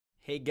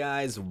Hey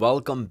guys,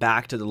 welcome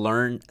back to the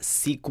Learn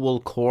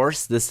SQL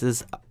course. This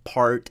is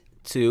part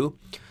 2.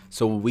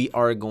 So we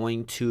are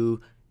going to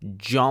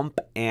jump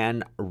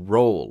and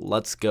roll.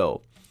 Let's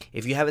go.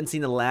 If you haven't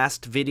seen the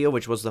last video,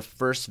 which was the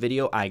first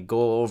video, I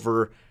go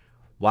over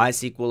why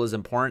SQL is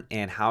important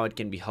and how it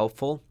can be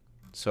helpful.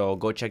 So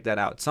go check that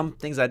out. Some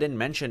things I didn't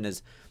mention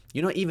is,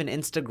 even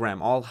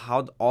Instagram,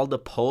 all the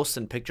posts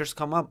and pictures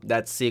come up,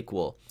 that's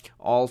SQL.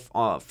 All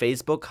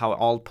Facebook, how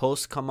all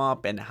posts come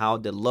up and how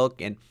they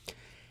look and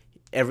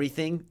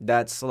everything,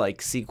 that's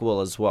like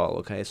SQL as well.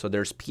 Okay, so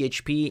there's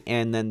PHP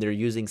and then they're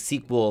using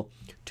SQL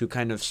to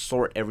kind of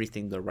sort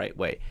everything the right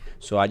way.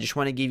 So I just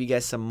want to give you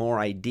guys some more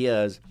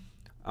ideas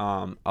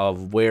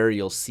of where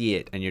you'll see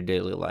it in your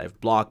daily life,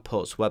 blog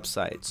posts,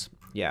 websites.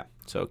 Yeah,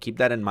 so keep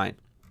that in mind.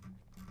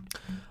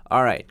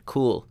 All right,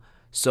 cool.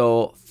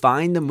 So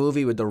find the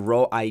movie with the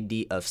row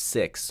ID of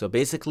 6. So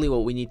basically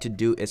what we need to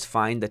do is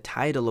find the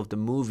title of the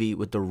movie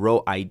with the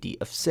row ID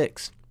of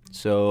 6.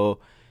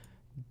 So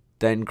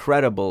The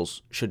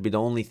Incredibles should be the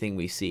only thing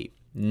we see,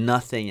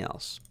 nothing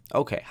else.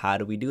 Okay, how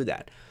do we do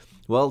that?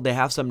 Well, they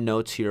have some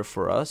notes here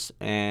for us,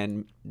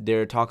 and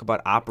they talk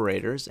about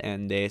operators,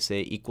 and they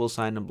say equal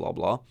sign and blah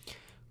blah.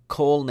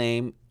 Col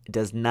name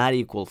does not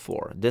equal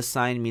 4. This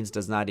sign means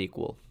does not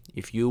equal.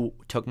 If you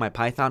took my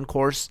Python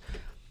course,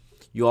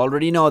 you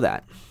already know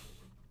that.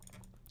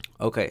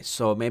 Okay,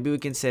 so maybe we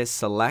can say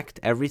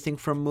select everything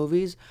from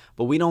movies,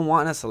 but we don't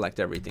want to select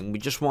everything. We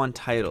just want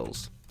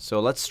titles. So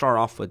let's start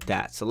off with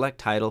that. Select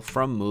title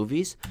from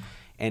movies.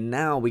 And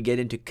now we get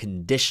into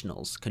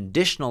conditionals.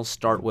 Conditionals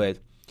start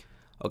with,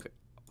 okay,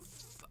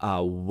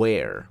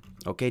 where.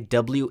 Okay,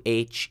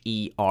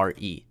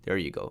 W-H-E-R-E. There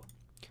you go.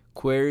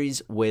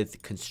 Queries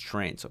with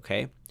constraints,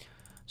 okay?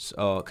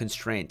 So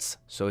constraints.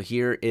 So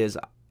here is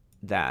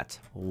that,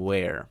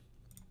 where.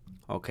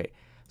 Okay,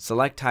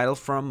 select title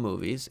from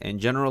movies. And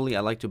generally, I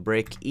like to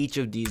break each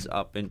of these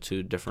up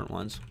into different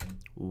ones.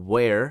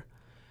 Where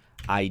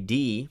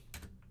ID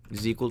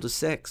is equal to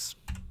 6.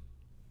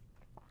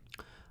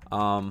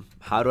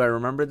 How do I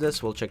remember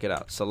this? We'll check it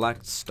out.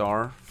 Select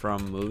star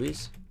from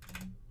movies,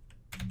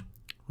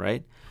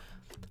 right?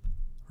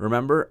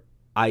 Remember,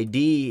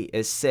 ID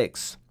is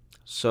 6.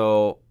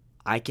 So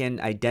I can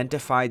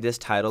identify this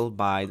title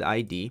by the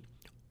ID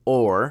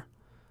or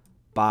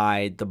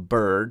by the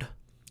bird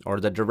or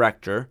the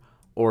director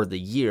or the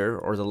year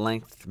or the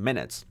length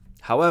minutes.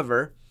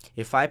 However,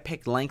 if I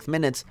pick length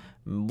minutes,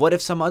 what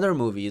if some other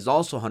movie is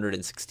also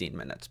 116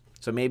 minutes?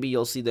 So maybe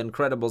you'll see The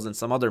Incredibles in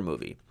some other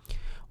movie.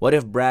 What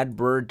if Brad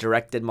Bird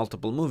directed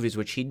multiple movies,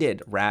 which he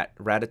did,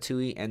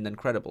 Ratatouille and The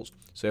Incredibles?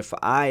 So if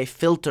I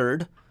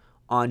filtered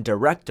on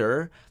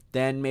director,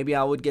 then maybe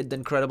I would get The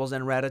Incredibles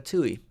and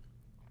Ratatouille.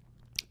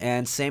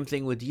 And same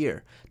thing with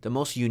year. The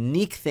most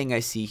unique thing I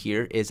see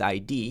here is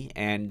ID,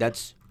 and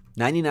that's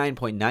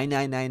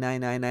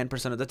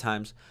 99.99999% of the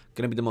times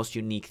going to be the most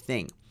unique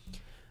thing.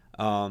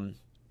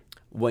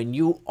 When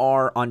you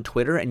are on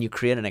Twitter and you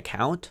create an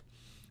account,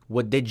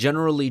 what they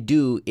generally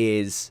do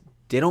is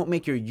they don't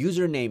make your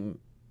username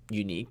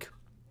unique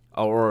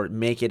or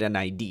make it an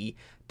ID.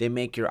 They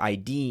make your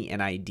ID an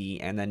ID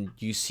and then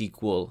use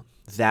SQL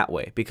that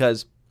way,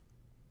 because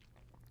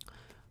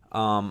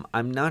I'm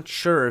not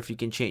sure if you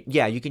can change.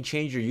 Yeah, you can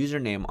change your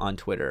username on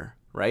Twitter,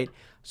 right?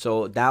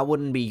 So that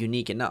wouldn't be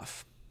unique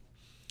enough,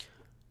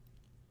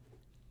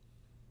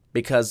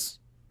 because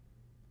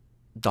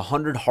the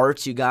 100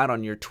 hearts you got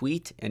on your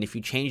tweet, and if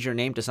you change your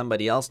name to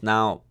somebody else,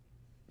 now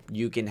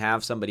you can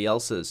have somebody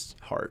else's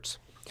hearts.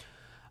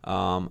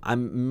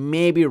 I'm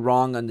maybe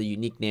wrong on the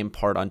unique name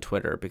part on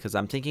Twitter, because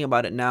I'm thinking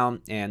about it now,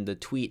 and the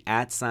tweet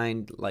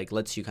 @sign like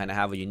lets you kind of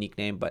have a unique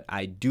name, but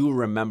I do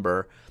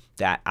remember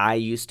that I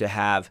used to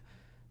have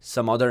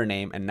some other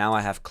name, and now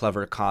I have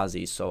Clever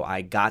Kazi, so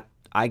I got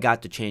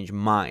to change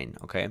mine.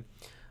 Okay,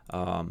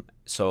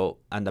 so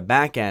on the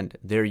back end,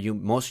 their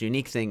most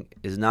unique thing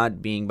is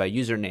not being by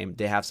username.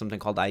 They have something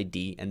called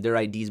ID, and their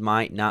IDs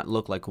might not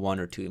look like 1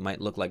 or 2. It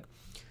might look like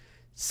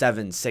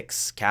 7,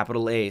 6,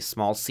 capital A,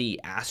 small c,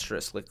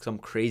 asterisk, like some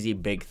crazy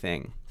big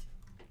thing.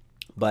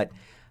 But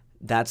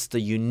that's the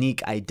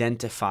unique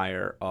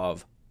identifier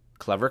of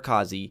Clever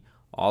Kazi,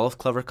 all of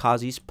Clever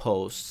Kazi's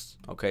posts.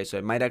 Okay, so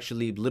it might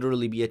actually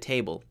literally be a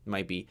table. It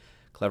might be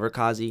Clever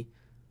Kazi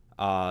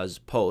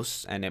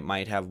posts, and it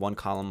might have one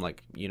column,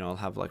 like, I'll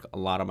have like a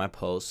lot of my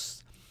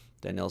posts,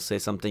 then it'll say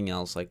something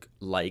else like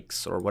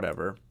likes or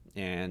whatever,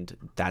 and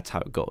that's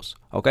how it goes.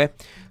 Okay,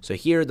 so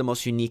here the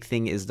most unique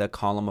thing is the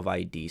column of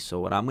ID. So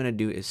what I'm gonna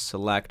do is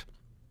select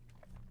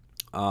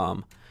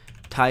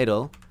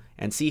title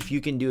and see if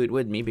you can do it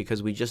with me,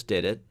 because we just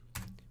did it.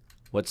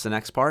 What's the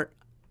next part?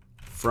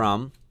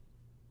 From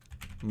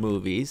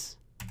movies.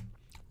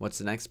 What's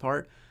the next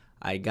part?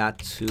 I got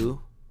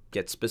to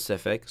get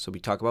specific. So we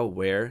talk about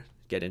where,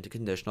 get into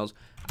conditionals.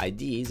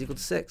 ID is equal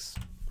to 6.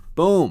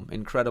 Boom,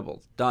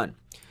 incredible, done.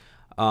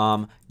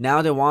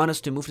 Now they want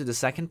us to move to the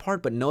second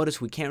part, but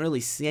notice we can't really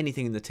see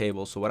anything in the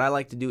table. So what I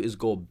like to do is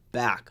go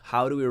back.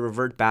 How do we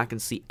revert back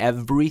and see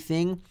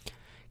everything?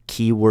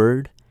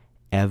 Keyword,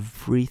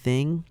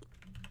 everything.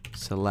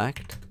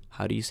 Select.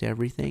 How do you say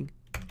everything?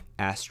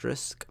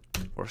 asterisk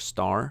or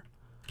star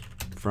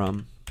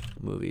from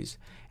movies.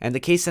 And the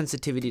case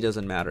sensitivity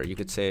doesn't matter. You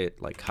could say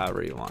it like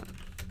however you want.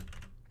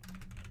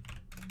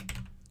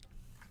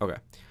 Okay,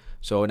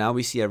 so now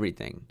we see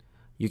everything.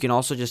 You can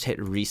also just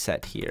hit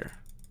reset here.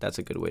 That's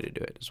a good way to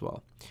do it as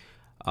well.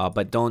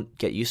 But don't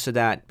get used to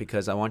that,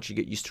 because I want you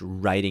to get used to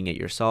writing it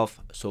yourself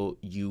so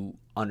you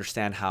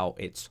understand how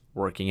it's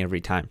working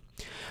every time.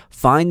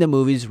 Find the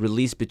movies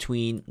released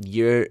between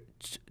year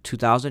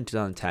 2000 and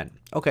 2010.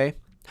 Okay,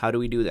 how do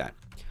we do that?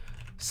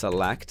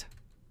 Select.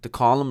 The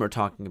column we're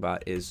talking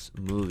about is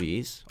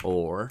movies,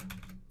 or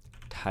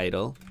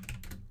title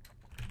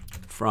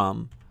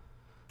from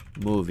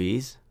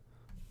movies,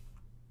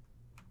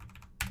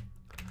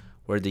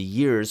 where the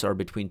years are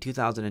between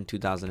 2000 and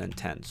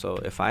 2010. So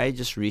if I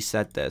just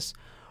reset this,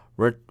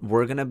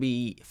 we're gonna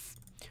be,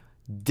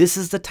 this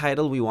is the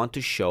title we want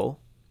to show,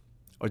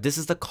 or this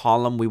is the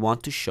column we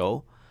want to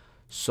show.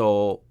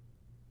 So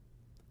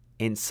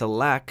in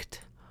select,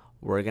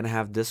 we're gonna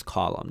have this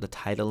column, the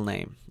title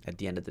name, at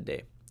the end of the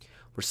day.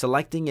 We're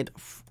selecting it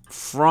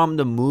from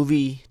the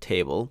movie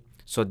table,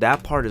 so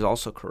that part is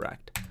also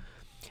correct.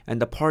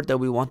 And the part that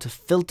we want to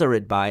filter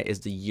it by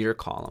is the year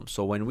column.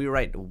 So when we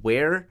write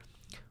where,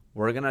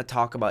 we're going to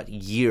talk about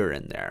year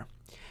in there.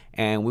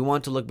 And we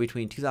want to look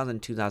between 2000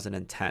 and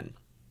 2010.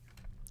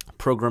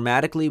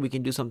 Programmatically, we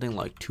can do something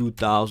like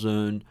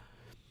 2000,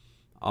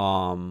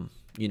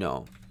 you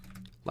know,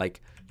 like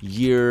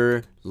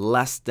year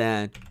less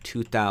than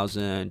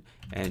 2000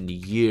 and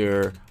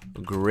year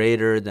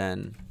greater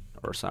than,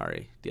 or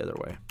sorry, the other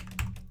way.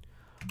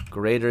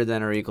 Greater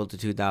than or equal to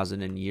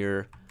 2000 and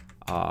year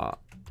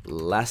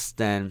less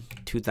than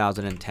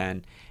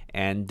 2010.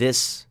 And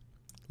this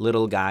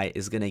little guy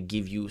is going to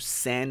give you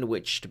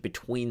sandwiched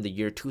between the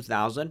year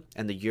 2000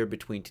 and the year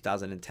between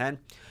 2010.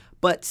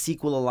 But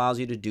SQL allows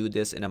you to do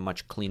this in a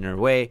much cleaner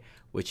way,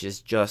 which is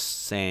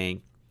just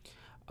saying,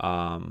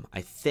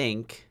 I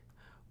think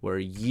we're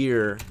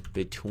year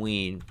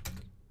between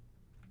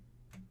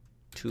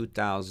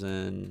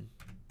 2000.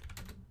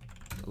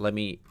 Let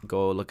me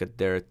go look at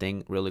their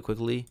thing really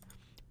quickly.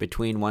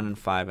 Between 1 and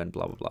 5 and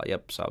blah, blah, blah.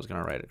 Yep, so I was going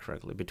to write it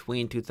correctly.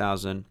 Between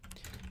 2000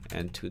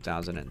 and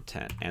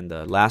 2010. And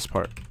the last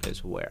part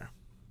is where.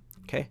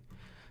 Okay,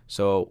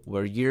 so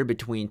we're year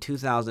between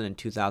 2000 and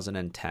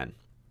 2010.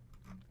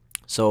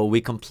 So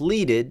we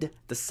completed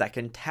the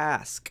second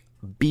task.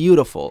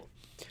 Beautiful.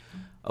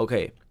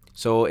 Okay,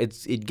 so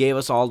it gave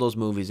us all those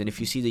movies. And if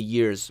you see the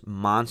years,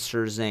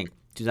 Monsters Inc.,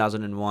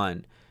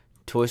 2001,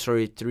 Toy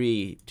Story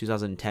 3,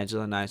 2010,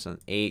 2009,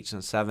 2008,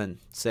 2007,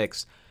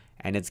 6,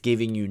 and it's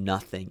giving you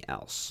nothing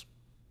else.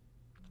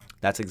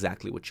 That's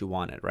exactly what you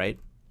wanted, right?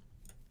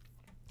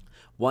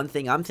 One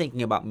thing I'm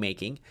thinking about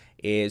making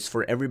is,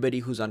 for everybody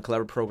who's on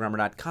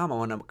cleverprogrammer.com, I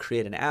want to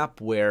create an app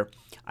where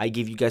I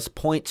give you guys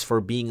points for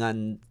being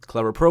on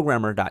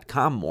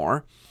cleverprogrammer.com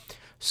more.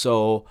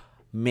 So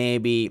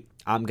maybe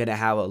I'm going to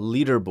have a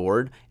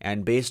leaderboard,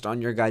 and based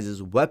on your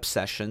guys' web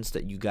sessions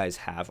that you guys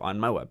have on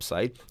my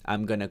website,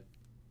 I'm going to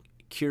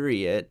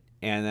query it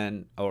and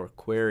then, or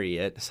query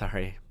it,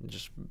 sorry,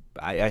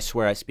 I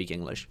swear I speak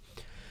English.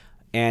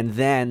 And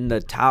then the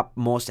top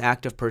most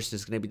active person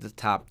is going to be at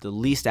the top. The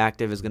least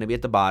active is going to be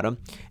at the bottom.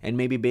 And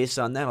maybe based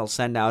on that, I'll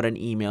send out an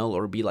email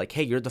or be like,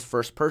 hey, you're the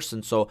first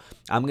person, so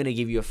I'm going to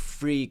give you a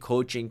free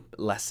coaching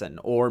lesson.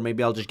 Or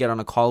maybe I'll just get on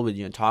a call with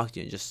you and talk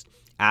to you and just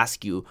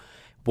ask you,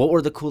 what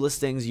were the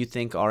coolest things you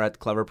think are at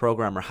Clever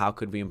Programmer? How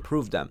could we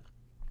improve them?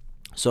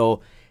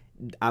 So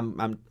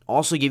I'm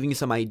also giving you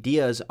some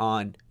ideas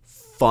on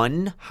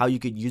fun, how you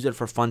could use it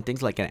for fun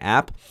things like an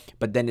app.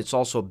 But then it's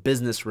also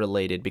business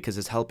related, because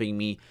it's helping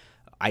me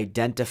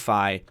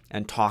identify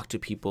and talk to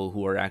people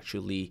who are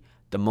actually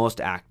the most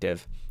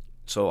active.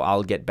 So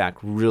I'll get back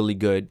really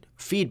good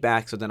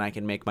feedback, so then I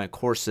can make my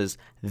courses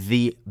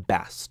the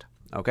best.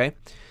 Okay?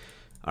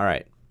 All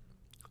right.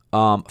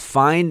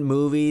 Find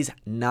movies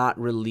not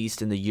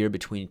released in the year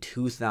between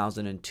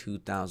 2000 and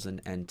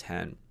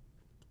 2010.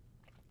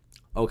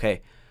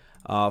 Okay.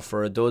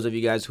 For those of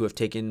you guys who have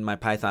taken my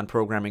Python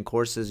programming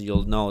courses,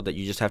 you'll know that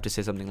you just have to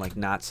say something like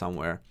not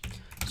somewhere.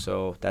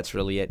 So that's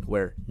really it.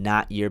 We're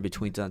not year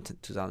between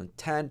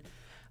 2010.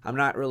 I'm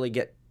not really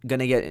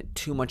gonna get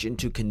too much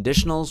into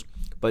conditionals,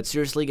 but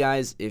seriously,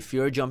 guys, if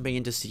you're jumping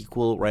into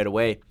SQL right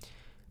away,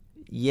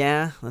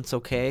 yeah, that's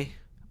okay.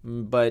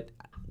 But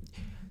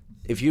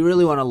if you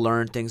really want to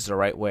learn things the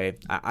right way,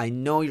 I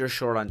know you're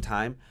short on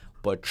time,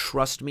 but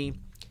trust me,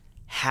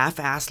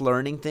 half-ass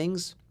learning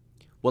things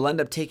will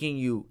end up taking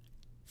you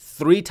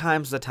 3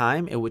 times the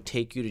time it would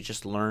take you to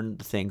just learn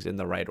the things in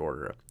the right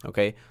order.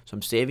 Okay, so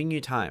I'm saving you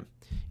time.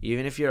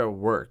 Even if you're at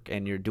work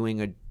and you're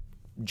doing a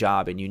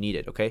job and you need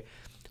it, okay?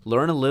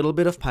 Learn a little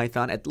bit of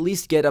Python, at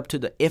least get up to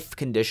the if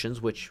conditions,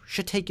 which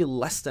should take you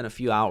less than a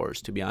few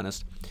hours, to be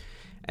honest,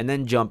 and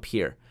then jump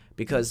here,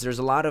 because there's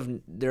a lot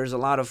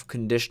of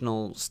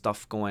conditional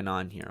stuff going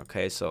on here,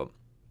 okay? So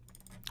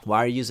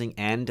why are you using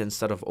and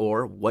instead of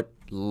or? What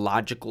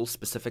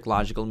specific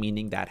logical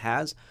meaning that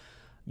has?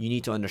 You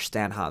need to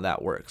understand how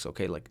that works,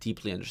 okay? Like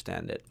deeply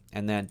understand it.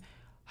 And then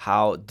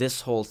how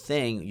this whole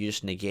thing, you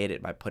just negate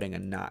it by putting a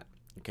not.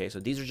 Okay, so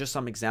these are just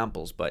some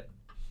examples, but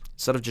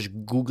instead of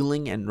just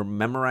Googling and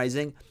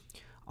memorizing,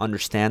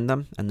 understand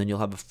them, and then you'll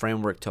have a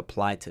framework to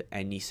apply to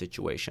any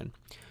situation.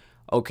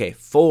 Okay,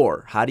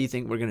 4. How do you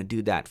think we're going to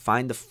do that?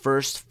 Find the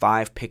first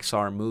 5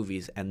 Pixar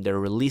movies and their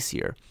release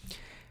year.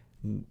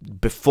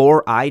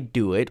 Before I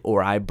do it,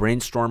 or I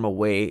brainstorm a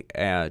way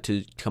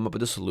to come up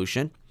with a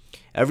solution,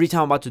 every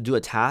time I'm about to do a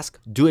task,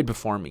 do it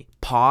before me.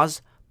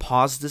 Pause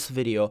this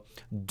video,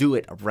 do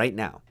it right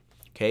now.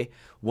 Okay?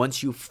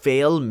 Once you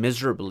fail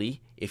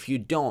miserably, if you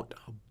don't,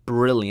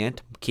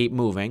 brilliant, keep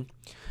moving.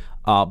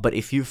 But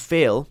if you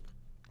fail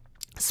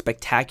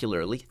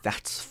spectacularly,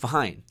 that's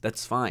fine.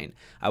 That's fine.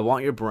 I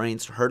want your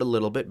brains to hurt a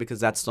little bit because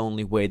that's the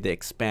only way they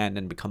expand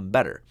and become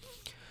better.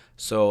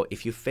 So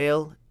if you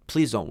fail,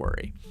 please don't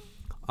worry.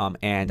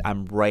 And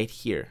I'm right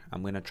here.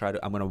 I'm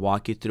gonna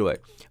walk you through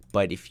it.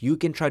 But if you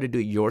can try to do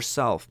it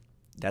yourself,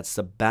 that's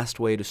the best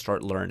way to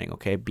start learning.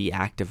 Okay, be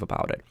active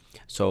about it.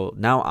 So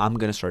now I'm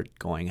gonna start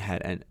going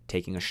ahead and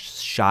taking a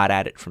shot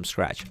at it from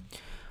scratch.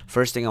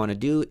 First thing I want to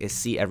do is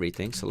see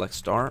everything. Select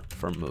star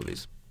for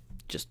movies.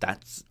 Just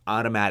that's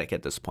automatic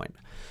at this point.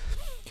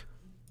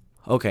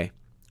 Okay,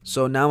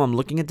 so now I'm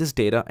looking at this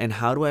data, and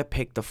how do I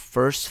pick the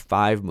first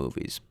 5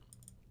 movies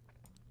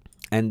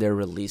and their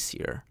release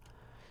year?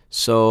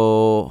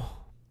 So,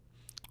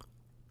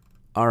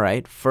 all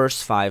right,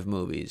 first 5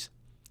 movies.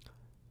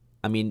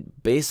 I mean,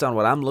 based on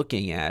what I'm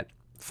looking at,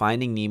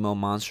 Finding Nemo,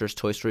 Monsters,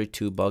 Toy Story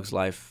 2, Bugs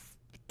Life,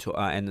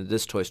 and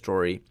this Toy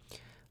Story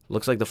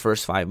looks like the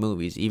first 5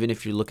 movies. Even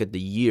if you look at the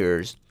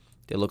years,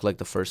 they look like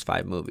the first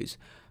 5 movies.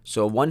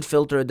 So one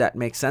filter that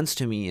makes sense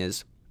to me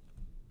is,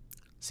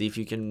 see if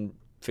you can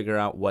figure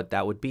out what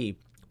that would be.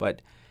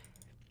 But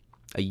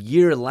a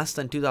year less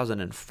than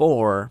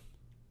 2004,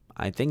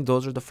 I think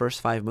those are the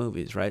first 5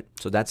 movies, right?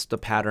 So that's the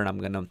pattern I'm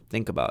going to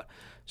think about.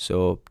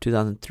 So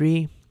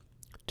 2003,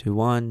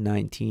 2001,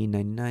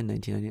 1999,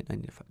 1998,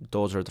 1995.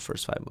 Those are the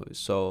first 5 movies.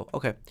 So,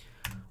 okay.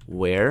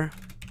 Where?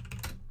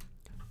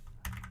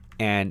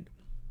 And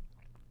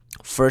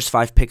first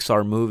 5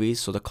 Pixar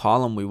movies. So the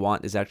column we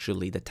want is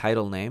actually the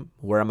title name.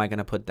 Where am I going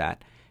to put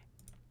that?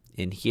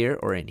 In here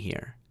or in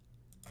here?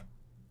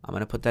 I'm going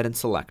to put that in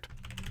select.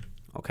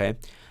 Okay.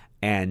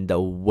 And the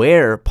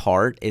where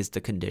part is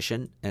the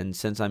condition. And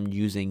since I'm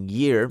using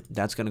year,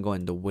 that's going to go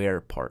in the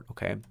where part.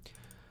 Okay.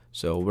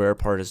 So where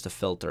part is the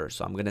filter.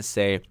 So I'm going to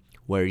say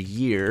where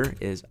year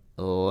is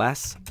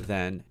less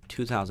than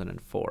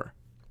 2004.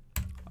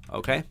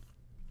 Okay.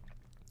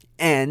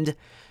 And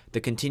the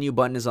continue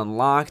button is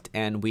unlocked,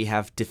 and we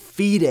have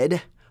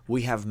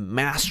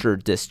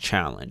mastered this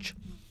challenge.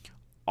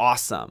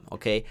 Awesome.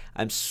 Okay.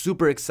 I'm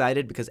super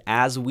excited because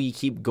as we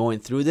keep going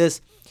through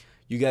this,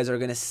 you guys are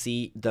going to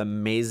see the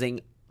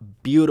amazing,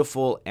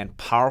 beautiful, and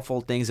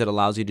powerful things it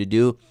allows you to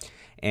do.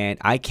 And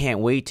I can't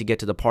wait to get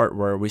to the part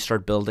where we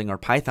start building our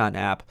Python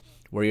app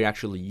where you're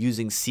actually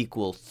using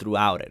SQL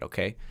throughout it.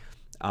 Okay.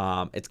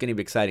 It's going to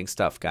be exciting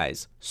stuff,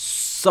 guys.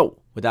 So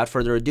without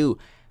further ado,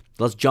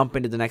 let's jump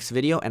into the next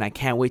video, and I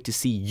can't wait to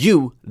see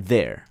you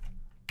there.